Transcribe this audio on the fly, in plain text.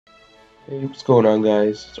Hey, what's going on,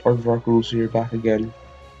 guys? It's Art of Rock Rules here, back again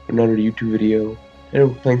for another YouTube video. Today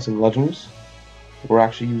we're playing some Legends. We're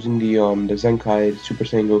actually using the Zenkai Super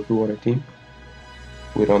Saiyan Goku on our team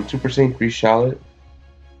with Super Saiyan 3 Shallot,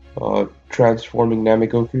 transforming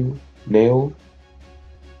Goku, Nail,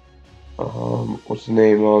 what's the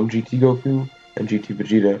name? GT Goku and GT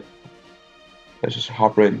Vegeta. Let's just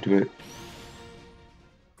hop right into it.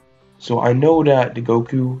 So I know that the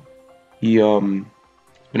Goku, he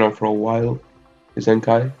been on for a while. The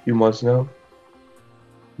Zenkai, a few months now,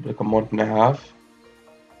 like a month and a half.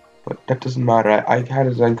 But that doesn't matter. I had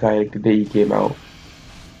a Zenkai like the day he came out.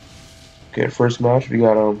 Okay, first match we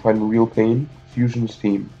got fighting Real Pain, Fusion's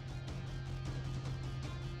team.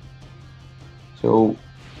 So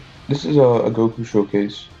this is a Goku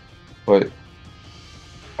showcase, but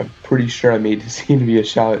I'm pretty sure I made this scene to be a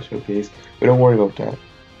Shallot showcase. But don't worry about that.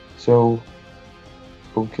 So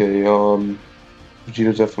okay,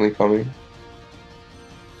 Vegeta's definitely coming.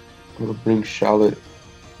 I'm gonna bring Shallot,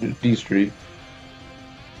 these three.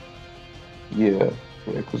 Yeah,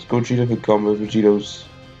 because Gogeta could come with Vegeto's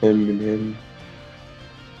him and him.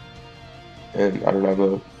 And I don't have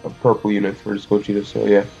a purple unit for this Gogeta, so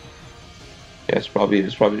yeah. Yeah, it's probably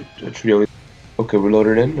a trio. Okay, we're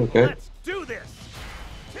loaded in, okay. Let's do this.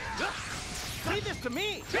 Leave this to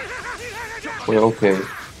me. Wait, okay.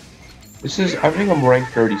 This is, I think I'm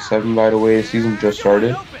ranked 37 by the way, the season just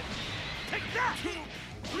started.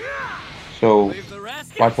 So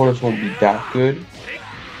my opponents won't be that good.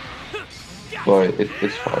 But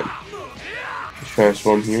it's fine. Let's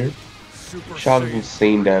transform here. Shot is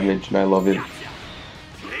insane damage and I love it.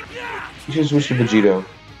 You should switch to Vegito.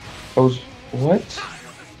 That was what?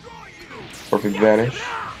 Perfect vanish.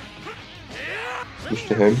 Switch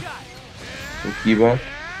to him. And key back.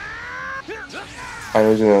 I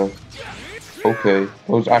was gonna. Okay, that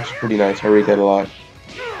was actually pretty nice. I rate that a lot.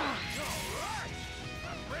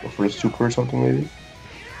 Go for the super or something maybe.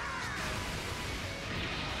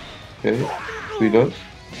 Okay, so he does.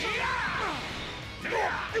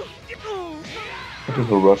 I think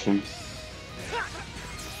he'll rush him.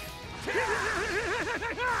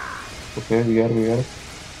 Okay, we got it.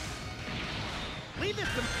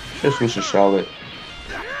 Just switch to Shallot.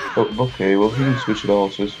 Oh, okay, well he can switch it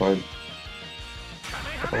all, so it's fine.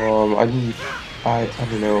 I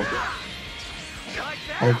don't know.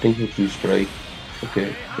 I don't think he'll choose strike.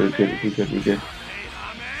 Okay, we're good. He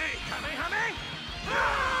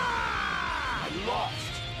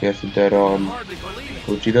has the dead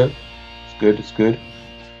Gogeta. It's good.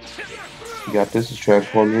 You got this, it's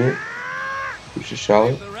transform here. Switch to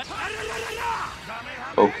Shallot.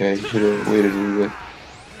 Okay, you should have waited a little bit.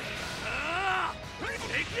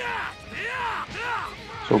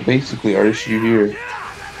 So basically, our issue here,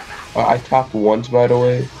 I topped once by the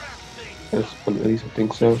way. At least I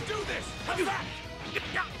think so.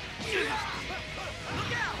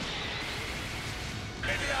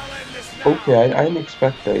 Okay, I didn't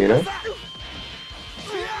expect that, you know?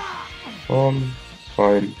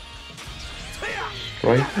 Fine.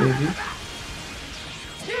 Strike, maybe?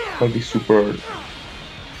 Might be super hard.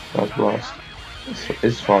 Blast.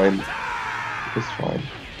 It's fine.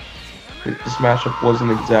 This matchup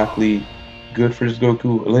wasn't exactly good for this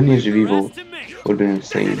Goku. A Lineage of Evil would have been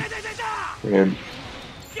insane for him.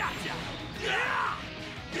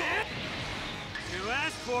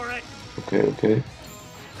 Okay.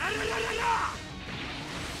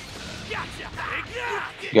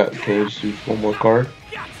 Okay, just use one more card.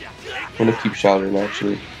 I'm gonna keep shouting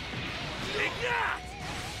actually.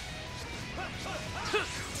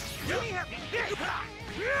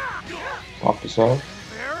 Pop this off.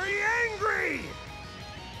 Very angry.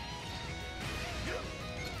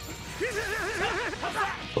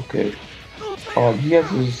 Okay. He has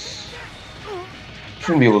his.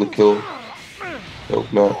 Shouldn't be able to kill.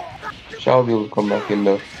 Nope, not. Shall be able to come back in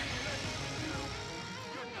though.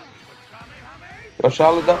 Oh,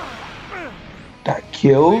 Shallot, that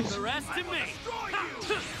killed?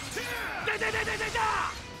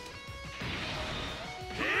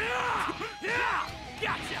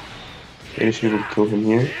 They should be able to kill him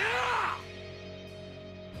here.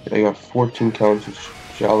 I got 14 counts with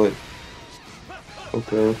Shallot.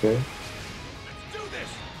 Okay.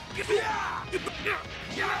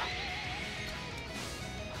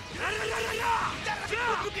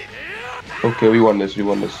 Okay, we won this.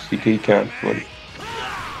 He can't win.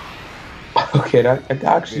 Okay, that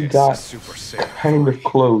actually got kind of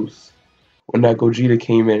close when that Gogeta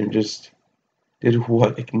came in and just did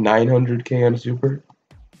what, like 900k on super?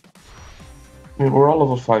 I mean, we're all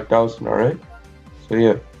level 5,000, alright? So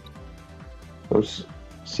yeah. See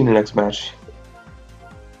you in the next match.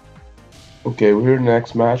 Okay, we're here in the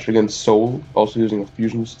next match against Seoul, also using a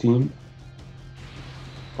Fusions team.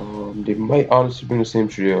 They might honestly bring the same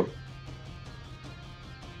trio.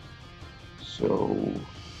 So,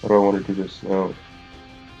 how do I want to do this now?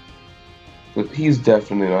 But he's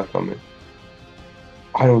definitely not coming.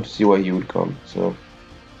 I don't see why he would come, so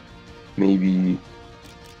maybe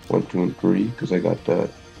 1, 2, and 3, because I got that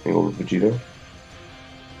thing over Vegeta.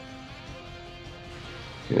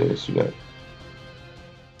 Okay, let's do that.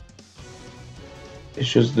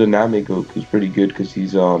 It's just the Name Goku's pretty good because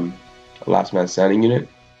he's a last man standing unit,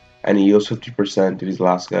 and he heals 50% if he's the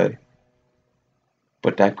last guy.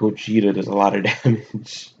 But that Gogeta does a lot of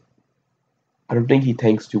damage. I don't think he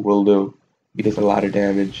tanks too well though. He does a lot of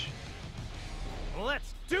damage.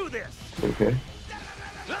 Let's do this. Okay.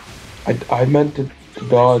 I meant to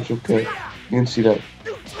dodge. Okay. You can see that.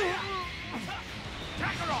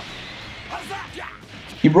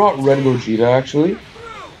 He brought Red Gogeta actually.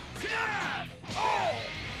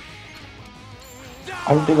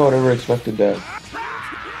 I don't think I would ever expected that.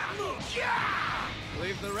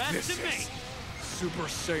 Leave the rest to me. Super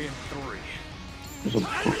Saiyan 3.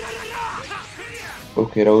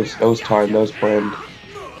 Okay, that was timed. That was planned.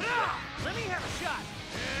 Let me have a shot.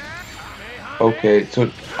 Okay,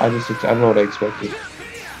 so I don't know what I expected.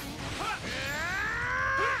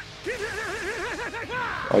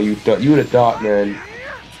 Oh, you would have thought, man.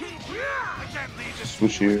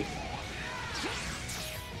 Switch here.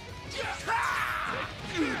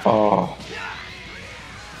 Oh.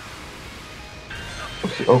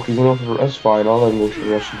 Okay, he's going for that's fine. I'll let him go for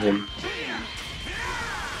rushing him.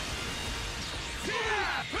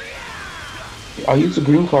 I'll use the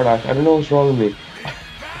green card act. I don't know what's wrong with me.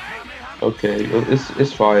 Okay,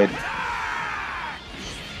 it's fine.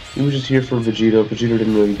 He was just here for Vegeta. Vegeta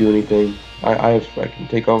didn't really do anything. I can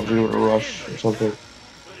take off Vegeta with a rush or something.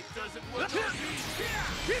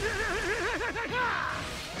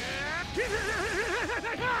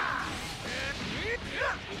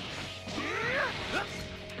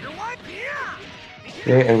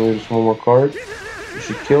 Okay, and there's one more card. You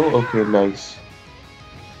should kill. Okay, nice.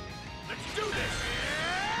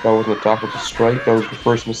 That wasn't a tackle to strike. That was the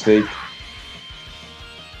first mistake.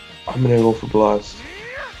 I'm gonna go for blast.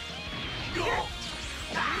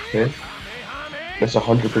 Okay. That's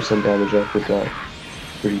 100% damage after that.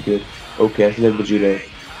 Pretty good. Okay, I think Vegeta.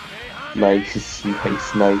 Nice,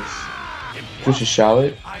 nice. Switch to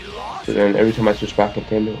Shallot. So then every time I switch back into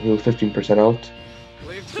him, he'll 15% out.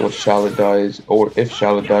 Once Shallot dies, or if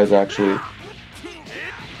Shallot dies actually,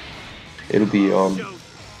 it'll be 30%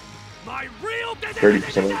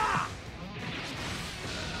 out.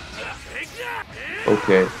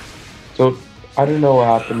 Okay. So I don't know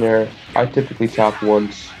what happened there. I typically tap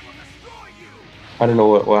once. I don't know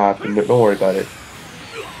what happened. Don't worry about it.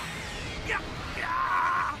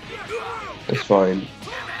 It's fine.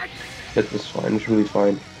 It's fine. It's really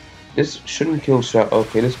fine. This shouldn't kill Shallot.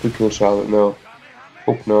 Okay, this could kill Shallot. No.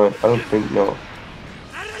 Hope not. I don't think no.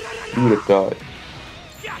 You would have died.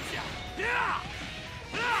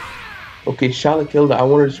 Okay, Shallot killed it. I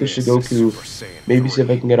wanted to switch to Goku. Maybe see if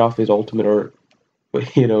I can get off his ultimate art.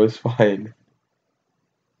 But, you know, it's fine.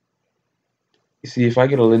 You see, if I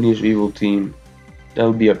get a Lineage Evil team, that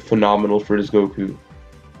would be phenomenal for this Goku.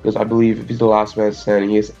 Because I believe if he's the last man standing,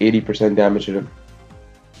 he has 80% damage in him.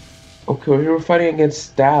 Okay, we're fighting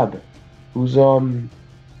against Stab. Who's,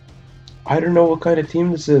 I don't know what kind of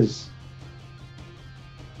team this is.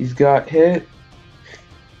 He's got Hit.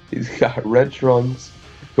 He's got Red Trunks,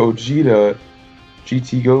 Gogeta,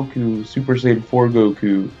 GT Goku, Super Saiyan 4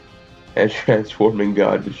 Goku, and Transforming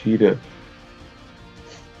God Vegeta.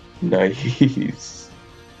 Nice.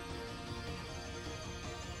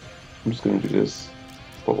 I'm just gonna do this.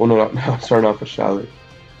 Oh no, not now. Starting off with Shallot.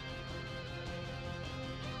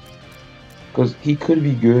 Because he could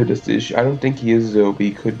be good. That's the issue. I don't think he is though, but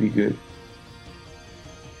he could be good.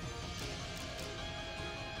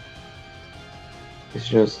 It's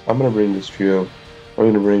just, I'm gonna bring this trio. I'm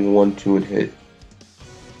gonna bring 1, 2, and Hit.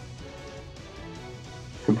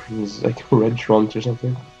 I'm bringing like Red Trunks or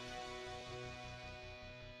something.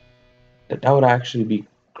 That would actually be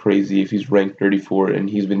crazy if he's ranked 34 and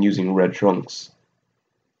he's been using Red Trunks.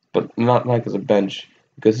 But not like as a bench,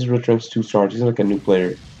 because his Red Trunks 2 stars. He's like a new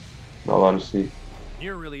player, in all honesty.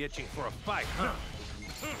 You're really itching for a fight, huh?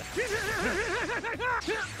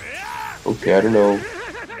 Okay, I don't know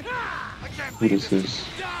who this is.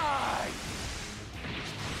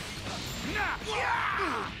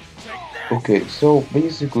 Okay, so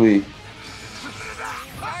basically,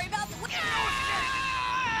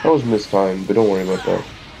 that was mistimed, but don't worry about that.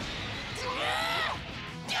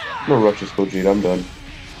 I'm gonna rush this Gogeta, I'm done.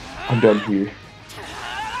 I'm done here.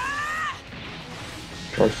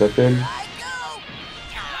 Charge step in.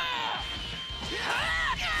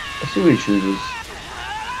 Let's see what he chooses.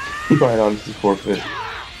 He might honestly forfeit.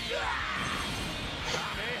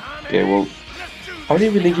 Okay, well, I don't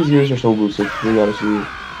even think his units are so boosted, to be honest with you.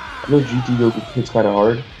 I know GT Goku hits kind of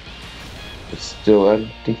hard, but still, I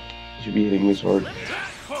don't think he should be hitting this hard.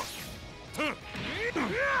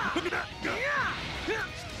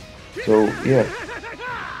 So, yeah.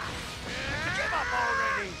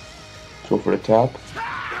 Go for the tap.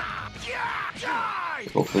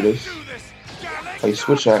 Go for this. I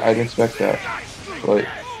switched, I didn't expect that. But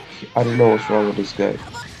I don't know what's wrong with this guy.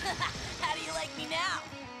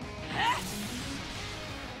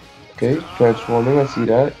 Okay, transforming, I see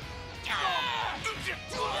that.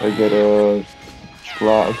 I get a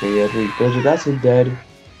slot. Okay, yeah, that's a dead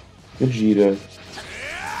Vegeta.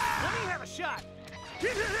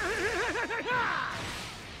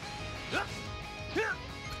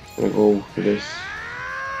 I'm gonna go for this.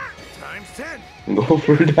 Go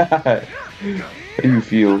for that. How do you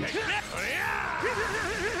feel? Let's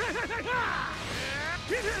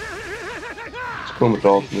come with the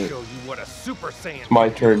ultimate. It's my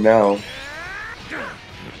turn now.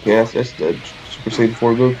 Yes, that's the Super Saiyan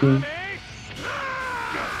 4 Goku.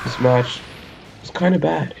 This match was kind of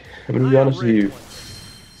bad. I'm gonna be honest with you.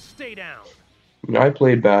 I mean, I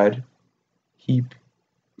played bad. He's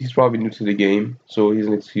probably new to the game, so he's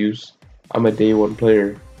an excuse. I'm a day one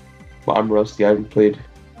player, but I'm rusty. I haven't played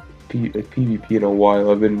PvP in a while.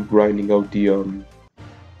 I've been grinding out the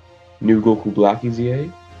new Goku Black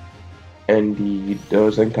EZA and the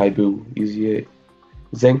Zenkai Boo EZA.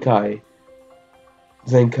 Zenkai,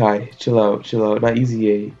 chill out, not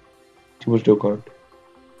EZA. Too much Dokkan.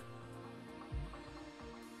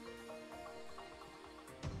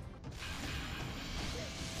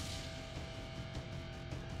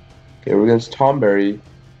 Okay, we're against Tomberry,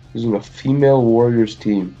 using a female warriors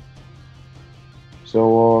team.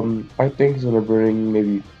 So I think he's gonna bring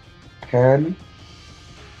maybe Pan,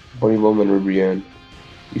 Bunny Loma, and Ribrianne.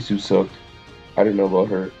 These two suck. I don't know about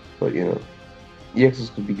her, but you know, EXs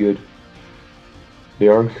could be good. They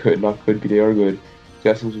are good, not could be. They are good.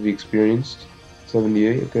 That seems to be experienced.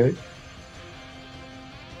 78, okay.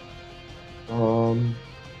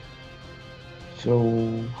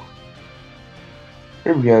 So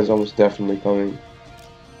Ribrianne is almost definitely coming.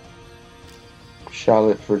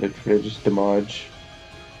 Shallot for just damage.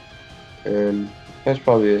 And that's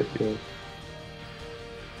probably it, yeah.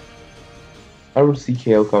 I don't see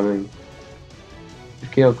Kale coming.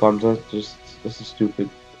 If Kale comes, that's stupid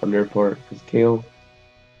on their part. Because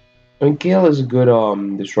Kale is a good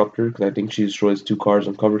disruptor, because I think she destroys 2 cards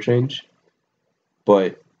on cover change.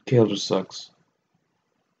 But Kale just sucks.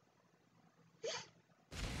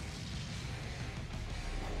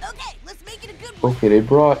 Okay, let's make it a good one. Okay, they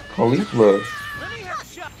brought Caulifla,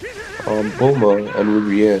 Bulma, and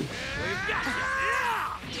Ribrianne.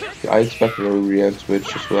 I expected a Ribrianne switch,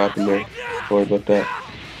 just what happened there. Sorry about that.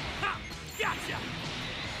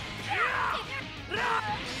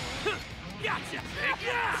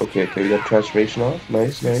 Okay, we got transformation off.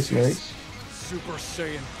 Nice. Super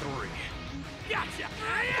Saiyan 3.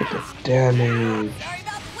 Look at the damage.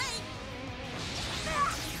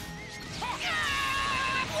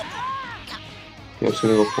 Okay, I'm just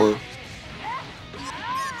gonna go for it.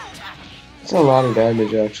 That's a lot of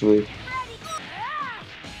damage, actually.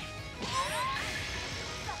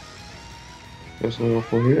 There's a little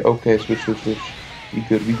for here. Okay, switch. We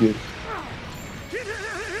good.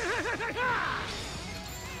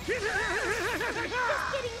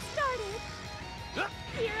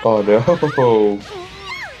 Oh no!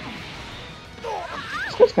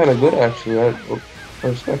 This guy's kind of good, actually. I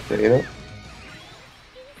respect that, you know?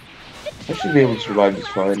 I should be able to survive this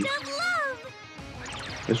fine.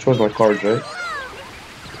 Destroys my cards, right?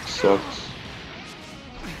 Sucks.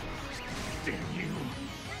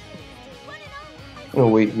 I'm gonna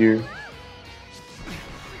wait here.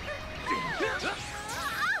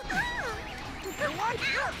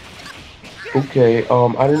 Okay, I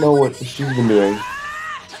don't know what she's been doing.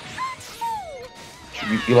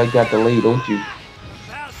 You like that delay, don't you?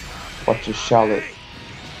 Watch the Shallot.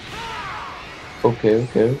 Okay.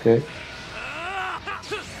 Okay.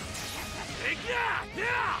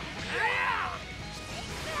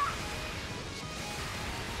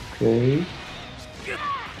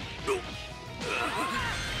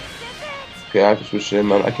 Okay, I have to switch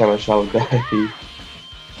him. I can't let Shallot die.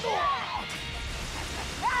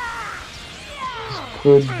 This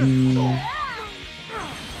could be...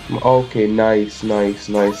 Okay, nice. I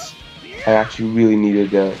actually really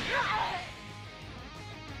needed that.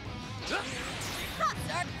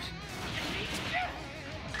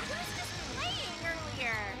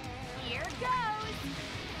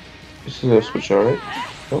 This is a switch, alright?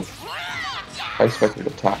 Nope. I expected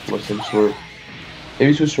an attack of some sort.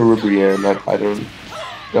 Maybe switch to Ribrianne. I don't.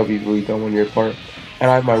 That'll be really dumb on your part. And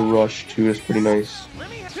I have my rush too. It's pretty nice.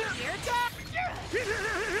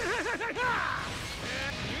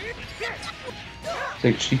 It's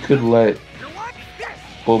like she could let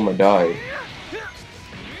Bulma die,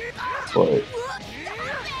 but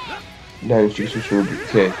then she switched to Ruby.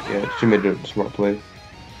 Okay, yeah, she made a smart play.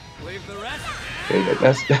 Okay,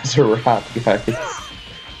 that's a wrap, guys.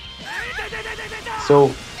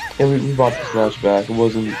 So, and we bought this match back. It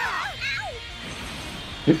wasn't.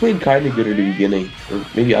 We played kind of good at the beginning, or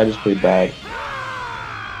maybe I just played bad.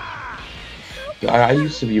 I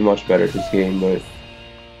used to be much better at this game, but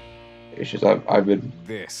it's just I've been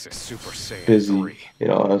This is Super Saiyan busy. 3. You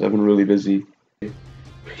know, I've been really busy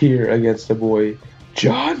here against the boy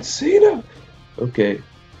John Cena. Okay,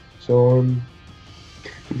 so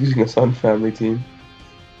using a Sun Family team.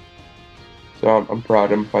 So I'm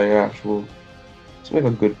proud. I'm playing actual. It's like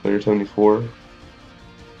a good player, 74. Let's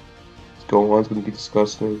go on. It's gonna be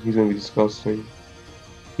disgusting. He's gonna be disgusting.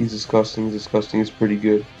 He's disgusting. He's disgusting. He's pretty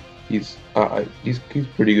good. He's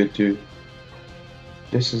pretty good too.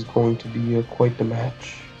 This is going to be quite the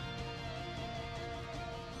match.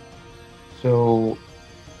 So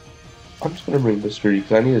I'm just gonna bring this 3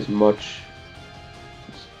 because I need as much,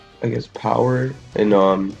 I guess, power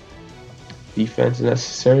and defense as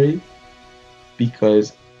necessary.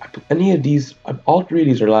 Because any of these, all 3 of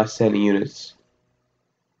these are last standing units.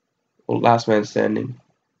 Well, last man standing.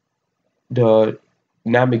 The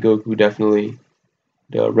Nami Goku definitely.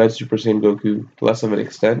 The Red Super Saiyan Goku, to less of an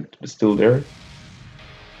extent, but still there.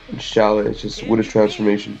 And Shallot is just with his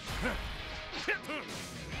transformation.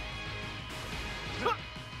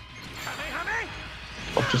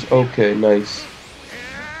 Oh, just okay, nice.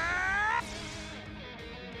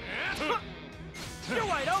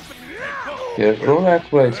 Yeah, I don't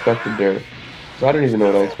act what I expected there. Cause I don't even know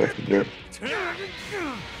what I expected there.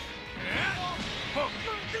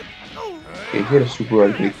 Okay, he had a super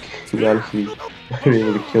hard kick. He honestly might be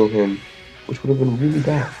able to kill him, which would have been really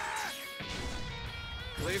bad.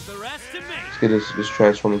 Leave the rest to me. Let's get this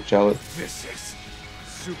transforming Shallot. This is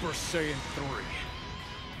Super Saiyan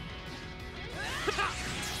 3.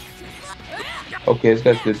 Okay, this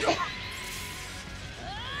guy's good.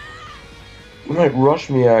 He might rush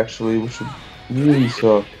me actually, which would really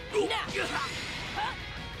suck.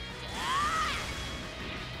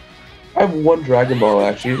 I have 1 Dragon Ball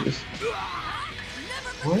actually. Just...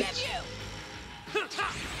 What?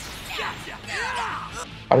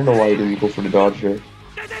 I don't know why he didn't go for the dodge there.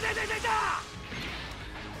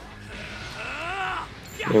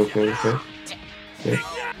 Okay.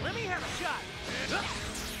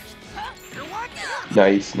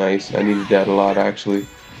 Nice. I needed that a lot actually.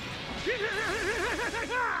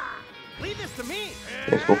 Leave this to me.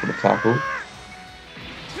 Let's go for the tackle.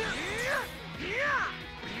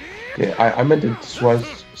 Yeah, I meant to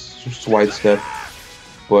swipe step,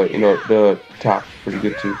 but you know the tap pretty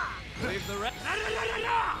good too.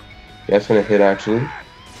 Yeah, it's gonna hit actually.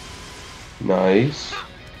 Nice.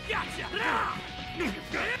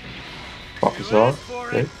 Pop this off.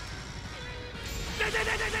 Okay.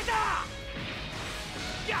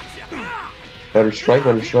 Another strike.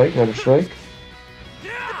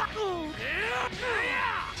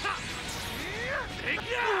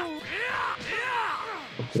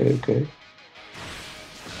 Okay.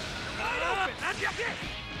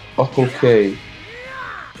 Okay.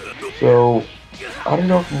 So, I don't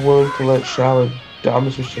know if I'm willing to let Shallot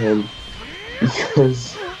dominate him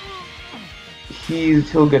because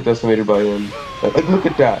he'll get decimated by him. Like look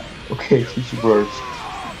at that. Okay, TC burst.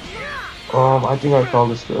 I think I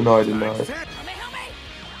called this. No, I did not.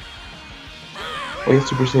 Oh, yeah,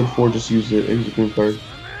 Super Saiyan 4 just used it. It used a green card.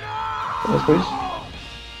 Nice place.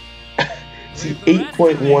 See,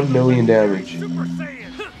 8.1 million damage.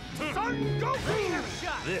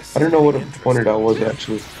 I don't know what a pointer that was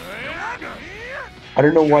actually. I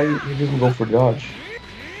don't know why he didn't go for dodge.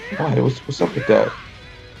 Why? What's up with that?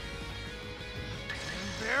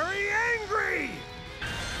 Very angry.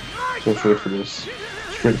 So straight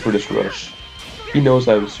for this rush. He knows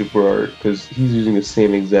I have a super art because he's using the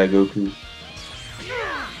same exact Goku.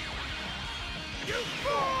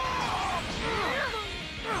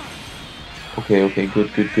 Okay, good.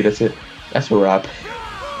 That's it. That's a wrap.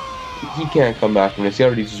 He can't come back from this. He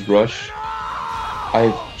already used rush. I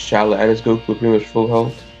have Shallot and his Goku pretty much full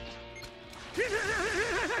health.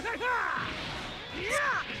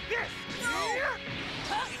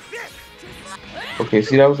 Okay,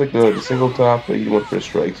 see that was like the single top, but you went for the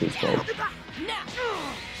strikes this time.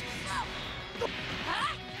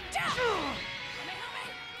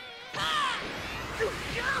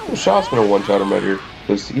 Well, Shallot's gonna one-shot him right here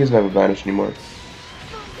because he doesn't have a vanish anymore.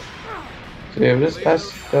 So yeah,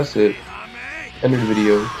 that's it. End of the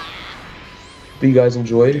video. Hope you guys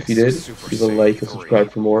enjoyed. If you did, leave a like and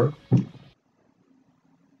subscribe for more.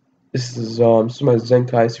 This is my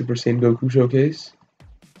Zenkai Super Saiyan Goku showcase.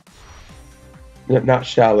 Not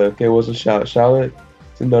Shallot, okay, it wasn't Shallot. Shallot,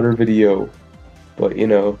 it's another video. But you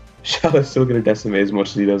know, Shallot's still gonna decimate as much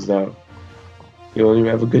as he does now. You know,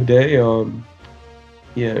 have a good day.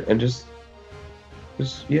 Yeah, and just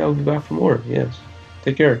yeah, I'll be back for more. Yes.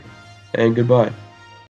 Take care. And goodbye.